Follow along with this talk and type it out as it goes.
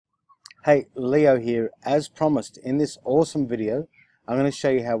Hey, Leo here. As promised, in this awesome video, I'm going to show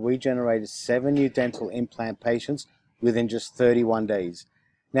you how we generated 7 new dental implant patients within just 31 days.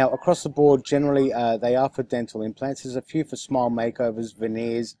 Now, across the board, generally, they are for dental implants. There's a few for smile makeovers,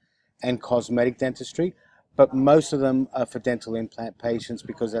 veneers, and cosmetic dentistry, but most of them are for dental implant patients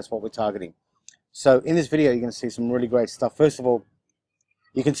because that's what we're targeting. So in this video, you're going to see some really great stuff. First of all,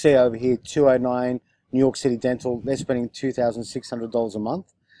 you can see over here, 209 New York City Dental. They're spending $2,600 a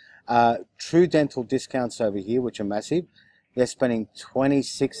month. True Dental discounts over here, which are massive. They're spending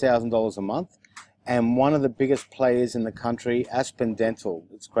 $26,000 a month. And one of the biggest players in the country, Aspen Dental,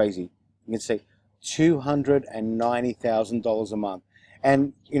 it's crazy. You can see $290,000 a month.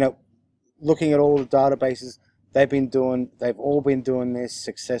 And, you know, looking at all the databases, they've all been doing this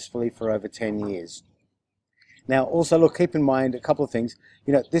successfully for over 10 years. Now, also, look, keep in mind a couple of things.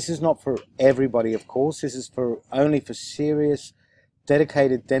 You know, this is not for everybody, of course. This is only for serious,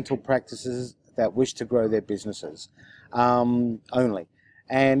 dedicated dental practices that wish to grow their businesses only.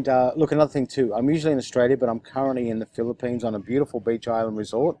 And look, another thing too, I'm usually in Australia, but I'm currently in the Philippines on a beautiful beach island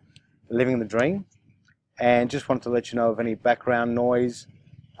resort, living the dream. And just wanted to let you know of any background noise,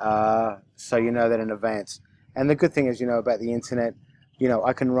 so you know that in advance. And the good thing is, you know, about the internet, you know,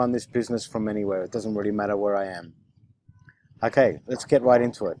 I can run this business from anywhere. It doesn't really matter where I am. Okay, let's get right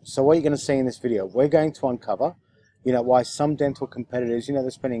into it. So what you're going to see in this video, we're going to uncover, you know, why some dental competitors, you know,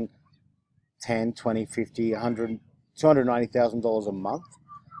 they're spending 10, 20, 50, 100, $290,000 a month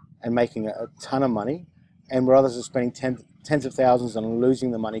and making a ton of money, and where others are spending tens of thousands and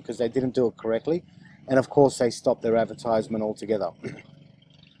losing the money because they didn't do it correctly. And of course, they stopped their advertisement altogether.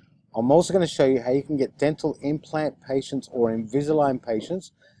 I'm also going to show you how you can get dental implant patients or Invisalign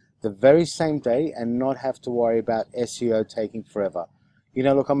patients the very same day and not have to worry about SEO taking forever. You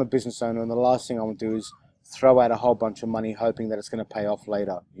know, look, I'm a business owner, and the last thing I want to do is throw out a whole bunch of money hoping that it's going to pay off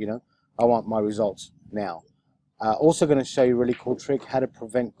later. You know, I want my results now. Also going to show you a really cool trick, how to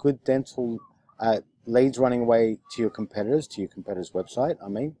prevent good dental leads running away to your competitors website,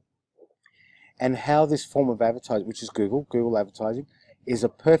 and how this form of advertising, which is Google advertising, is a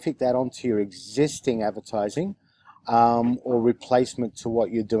perfect add-on to your existing advertising or replacement to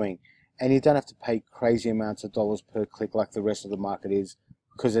what you're doing. And you don't have to pay crazy amounts of dollars per click like the rest of the market is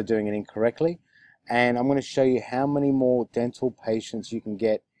because they're doing it incorrectly. And I'm going to show you how many more dental patients you can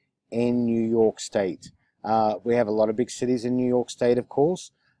get in New York State. We have a lot of big cities in New York State, of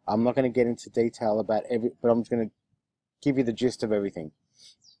course. I'm not going to get into detail about but I'm just going to give you the gist of everything.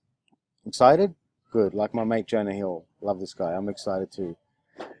 Excited? Good. Like my mate Jonah Hill. Love this guy. I'm excited too.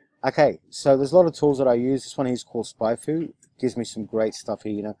 Okay, so there's a lot of tools that I use. This one here is called SpyFu. Gives me some great stuff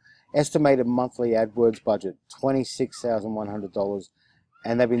here, you know. Estimated monthly AdWords budget, $26,100.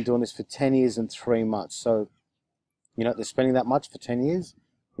 And they've been doing this for 10 years and 3 months. So, you know, they're spending that much for 10 years.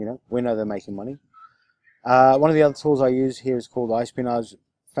 You know, we know they're making money. One of the other tools I use here is called iSpionage.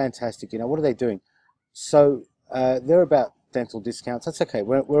 Fantastic. You know, what are they doing? So, they're about dental discounts. That's okay.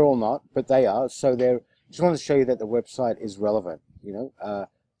 We're all not, but they are. So just wanted to show you that the website is relevant. You know,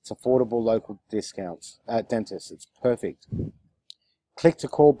 it's affordable local discounts. Dentists, it's perfect. Click to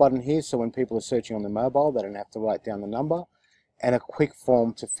call button here, so when people are searching on the mobile, they don't have to write down the number, and a quick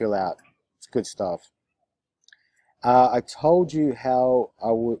form to fill out. It's good stuff. I told you how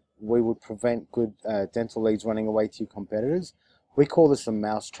we would prevent good dental leads running away to your competitors. We call this a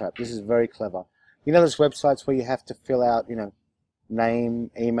mousetrap. This is very clever. You know those websites where you have to fill out, you know, name,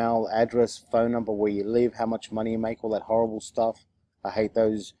 email, address, phone number, where you live, how much money you make, all that horrible stuff. I hate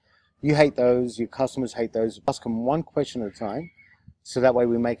those. You hate those. Your customers hate those. Ask them one question at a time, so that way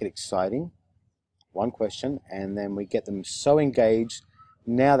we make it exciting. One question, and then we get them so engaged,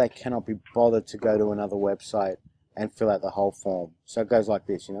 now they cannot be bothered to go to another website and fill out the whole form. So it goes like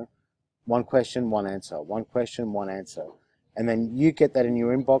this, you know. One question, one answer. One question, one answer. And then you get that in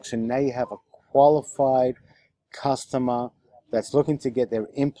your inbox, and now you have a qualified customer that's looking to get their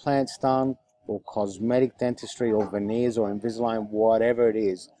implants done, or cosmetic dentistry, or veneers, or Invisalign, whatever it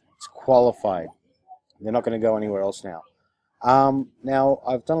is. It's qualified. They're not going to go anywhere else now. Now,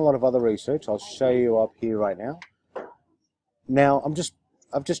 I've done a lot of other research. I'll show you up here right now. Now, I've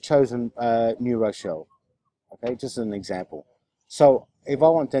just chosen New Rochelle. Okay, just as an example. So, if I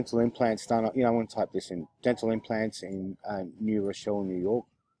want dental implants done, you know, I'm going to type this in: dental implants in New Rochelle, New York.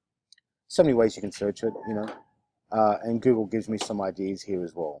 So many ways you can search it, you know. And Google gives me some ideas here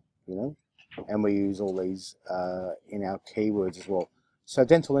as well, you know. And we use all these in our keywords as well. So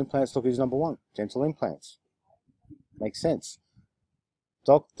dental implants, look, is number one. Dental implants. Makes sense.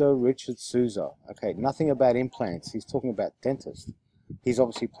 Dr. Richard Souza. Okay, nothing about implants. He's talking about dentist. He's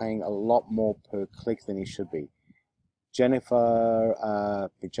obviously paying a lot more per click than he should be. Jennifer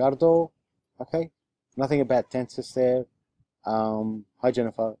Pichardo. Okay, nothing about dentists there. Hi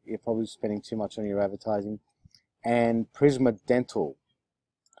Jennifer, you're probably spending too much on your advertising. And Prisma Dental.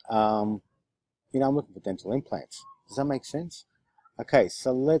 Um, I'm looking for dental implants. Does that make sense? Okay,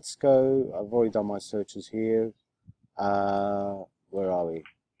 so let's go. I've already done my searches here. Where are we?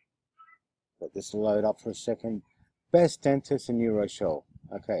 Let this load up for a second. Best dentist in New Rochelle.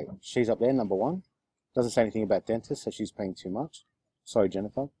 Okay, she's up there, number one. Doesn't say anything about dentists, so she's paying too much. Sorry,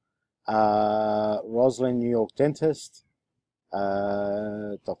 Jennifer. Roslyn, New York dentist.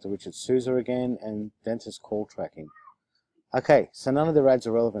 Dr. Richard Souza again, and dentist call tracking. Okay, so none of their ads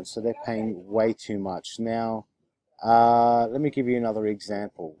are relevant, so they're paying way too much. Now, let me give you another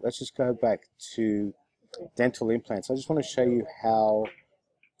example. Let's just go back to dental implants. I just want to show you how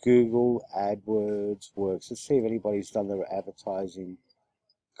Google AdWords works. Let's see if anybody's done their advertising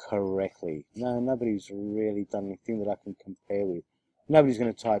correctly. No, nobody's really done anything that I can compare with. Nobody's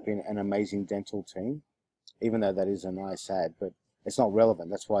going to type in an amazing dental team, even though that is a nice ad, but it's not relevant.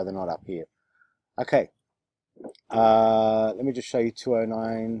 That's why they're not up here. Okay, let me just show you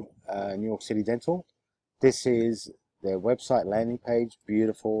 209 New York City Dental. This is their website landing page.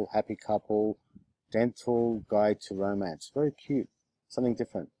 Beautiful, happy couple, dental guide to romance. Very cute, something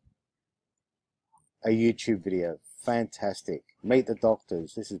different. A YouTube video, fantastic. Meet the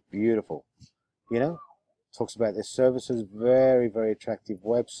doctors. This is beautiful. Talks about their services. Very, very attractive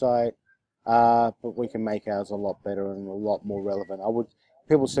website. But we can make ours a lot better and a lot more relevant.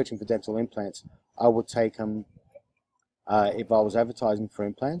 People searching for dental implants, I would take them, if I was advertising for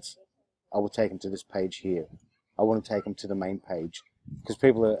implants, I would take them to this page here. I wouldn't take them to the main page, because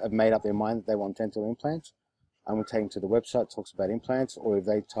people have made up their mind that they want dental implants. I'm going to take them to the website that talks about implants, or if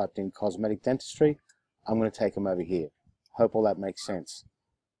they typed in cosmetic dentistry, I'm going to take them over here. Hope all that makes sense.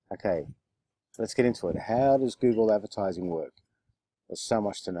 Okay, let's get into it. How does Google advertising work? There's so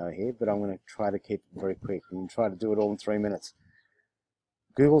much to know here, but I'm going to try to keep it very quick and try to do it all in 3 minutes.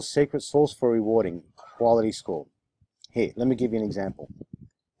 Google's secret sauce for rewarding quality score. Here, let me give you an example.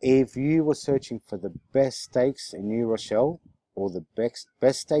 If you were searching for the best steaks in New Rochelle or the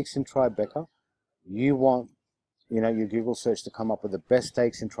best steaks in Tribeca, you want your Google search to come up with the best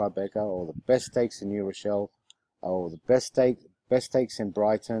steaks in Tribeca or the best steaks in New Rochelle or the best steaks in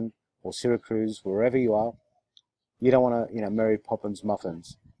Brighton or Syracuse, wherever you are. You don't want to, Mary Poppins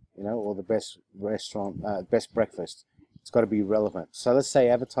muffins, or the best restaurant, best breakfast. It's got to be relevant. So let's say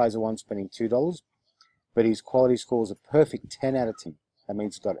advertiser one's spending $2, but his quality score is a perfect 10 out of 10. That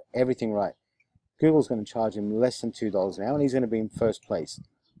means he's got everything right. Google's going to charge him less than $2 now, and he's going to be in first place.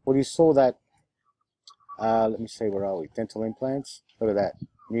 Well, you saw that. Let me see, where are we? Dental implants. Look at that.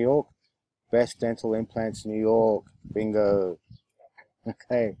 New York. Best dental implants, New York. Bingo.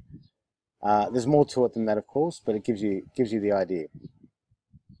 Okay. There's more to it than that, of course, but it gives you the idea.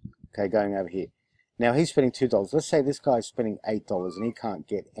 Okay, going over here. Now he's spending $2. Let's say this guy's spending $8 and he can't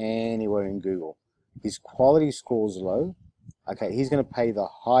get anywhere in Google. His quality score's low. Okay, he's going to pay the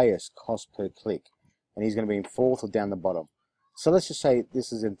highest cost per click, and he's going to be in fourth or down the bottom. So let's just say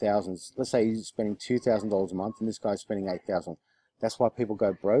this is in thousands. Let's say he's spending $2,000 a month, and this guy's spending $8,000. That's why people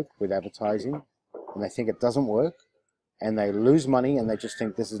go broke with advertising, and they think it doesn't work, and they lose money, and they just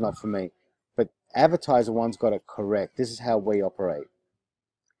think this is not for me. But advertiser one's got it correct. This is how we operate.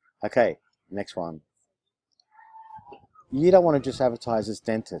 Okay, next one. You don't want to just advertise as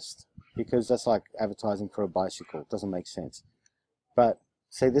dentist, because that's like advertising for a bicycle. It doesn't make sense. But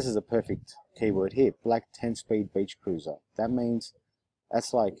say this is a perfect keyword here, black 10-speed beach cruiser. That means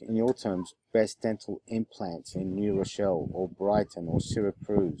that's like, in your terms, best dental implants in New Rochelle or Brighton or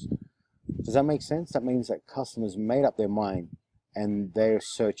Syracuse. Does that make sense? That means that customers made up their mind and they're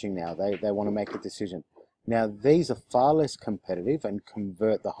searching now. They want to make a decision. Now, these are far less competitive and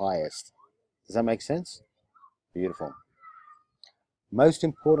convert the highest. Does that make sense? Beautiful. Most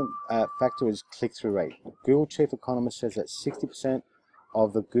important factor is click-through rate. Google chief economist says that 60%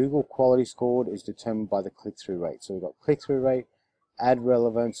 of the Google quality scored is determined by the click-through rate. So we've got click-through rate, ad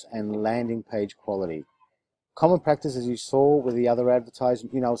relevance, and landing page quality. Common practice, as you saw with the other advertising,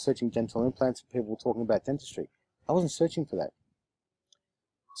 I was searching dental implants and people were talking about dentistry. I wasn't searching for that.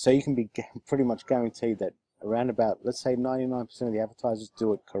 So you can be pretty much guaranteed that around about, let's say 99% of the advertisers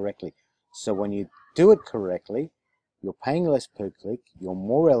do it correctly. So when you do it correctly, you're paying less per click, you're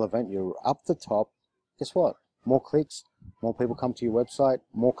more relevant, you're up the top. Guess what? More clicks, more people come to your website,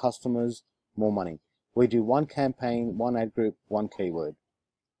 more customers, more money. We do one campaign, one ad group, one keyword.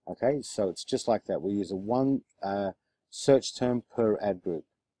 Okay, so it's just like that. We use a one search term per ad group.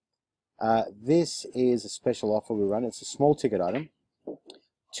 This is a special offer we run. It's a small ticket item.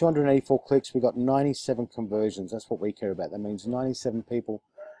 284 clicks. We got 97 conversions. That's what we care about. That means 97 people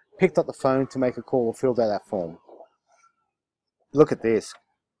picked up the phone to make a call or filled out that form. Look at this.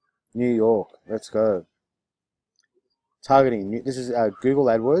 New York. Let's go. Targeting. This is Google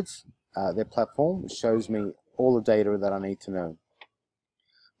AdWords. Their platform shows me all the data that I need to know.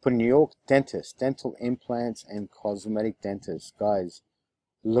 Put in New York, dentist, dental implants and cosmetic dentists. Guys,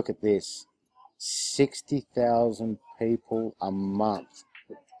 look at this. 60,000 people a month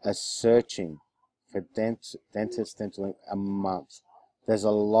are searching for dentist, dental a month. There's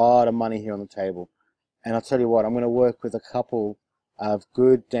a lot of money here on the table. And I'll tell you what, I'm going to work with a couple of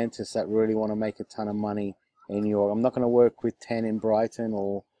good dentists that really want to make a ton of money in New York. I'm not going to work with 10 in Brighton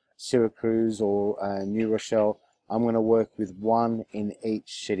or Syracuse or New Rochelle. I'm going to work with one in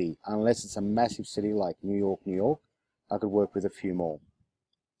each city. Unless it's a massive city like New York, I could work with a few more.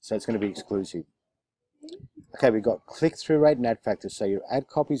 So it's going to be exclusive. Okay, we've got click-through rate and ad factor. So your ad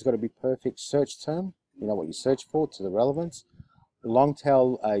copy's got to be perfect search term. You know what you search for to the relevance. Long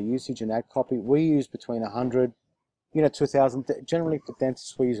tail usage and ad copy. We use between 100, to 1,000. Generally for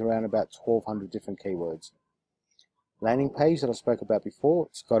dentists, we use around about 1,200 different keywords. Landing page that I spoke about before,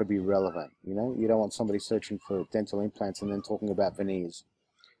 it's got to be relevant. You don't want somebody searching for dental implants and then talking about veneers.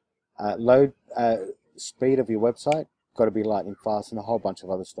 Load speed of your website, got to be lightning fast, and a whole bunch of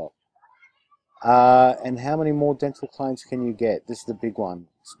other stuff. And how many more dental clients can you get? This is the big one.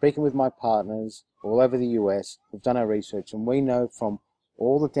 Speaking with my partners all over the US, we've done our research, and we know from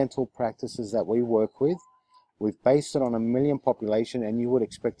all the dental practices that we work with, we've based it on 1 million population, and you would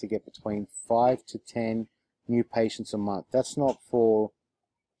expect to get between 5 to 10 new patients a month. That's not for,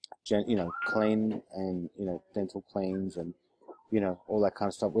 clean and, dental cleans and, all that kind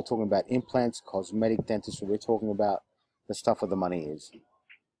of stuff. We're talking about implants, cosmetic dentistry. We're talking about the stuff where the money is.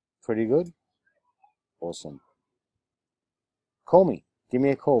 Pretty good? Awesome. Call me. Give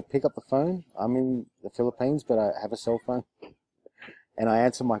me a call. Pick up the phone. I'm in the Philippines, but I have a cell phone, and I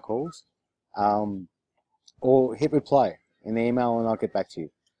answer my calls. Or hit reply in the email, and I'll get back to you.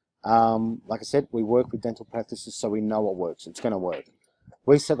 Like I said, we work with dental practices, so we know what works. It's going to work.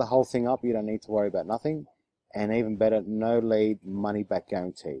 We set the whole thing up. You don't need to worry about nothing. And even better, no lead, money back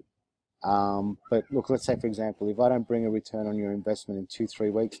guarantee. But look, let's say, for example, if I don't bring a return on your investment in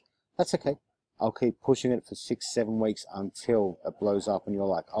 2-3 weeks, that's okay. I'll keep pushing it for 6-7 weeks until it blows up and you're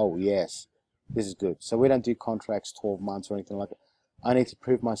like, oh yes, this is good. So we don't do contracts 12 months or anything like that. I need to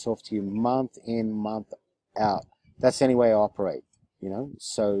prove myself to you month in, month out. That's the only way I operate,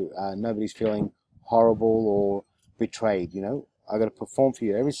 so nobody's feeling horrible or betrayed. I got to perform for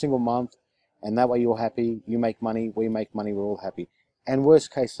you every single month, and that way you're happy, you make money, we make money, we're all happy. And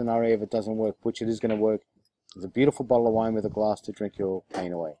worst case scenario, if it doesn't work, which it is going to work, there's a beautiful bottle of wine with a glass to drink your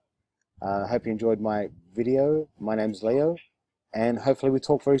pain away. I hope you enjoyed my video. My name's Leo, and hopefully we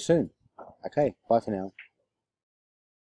talk very soon. Okay, bye for now.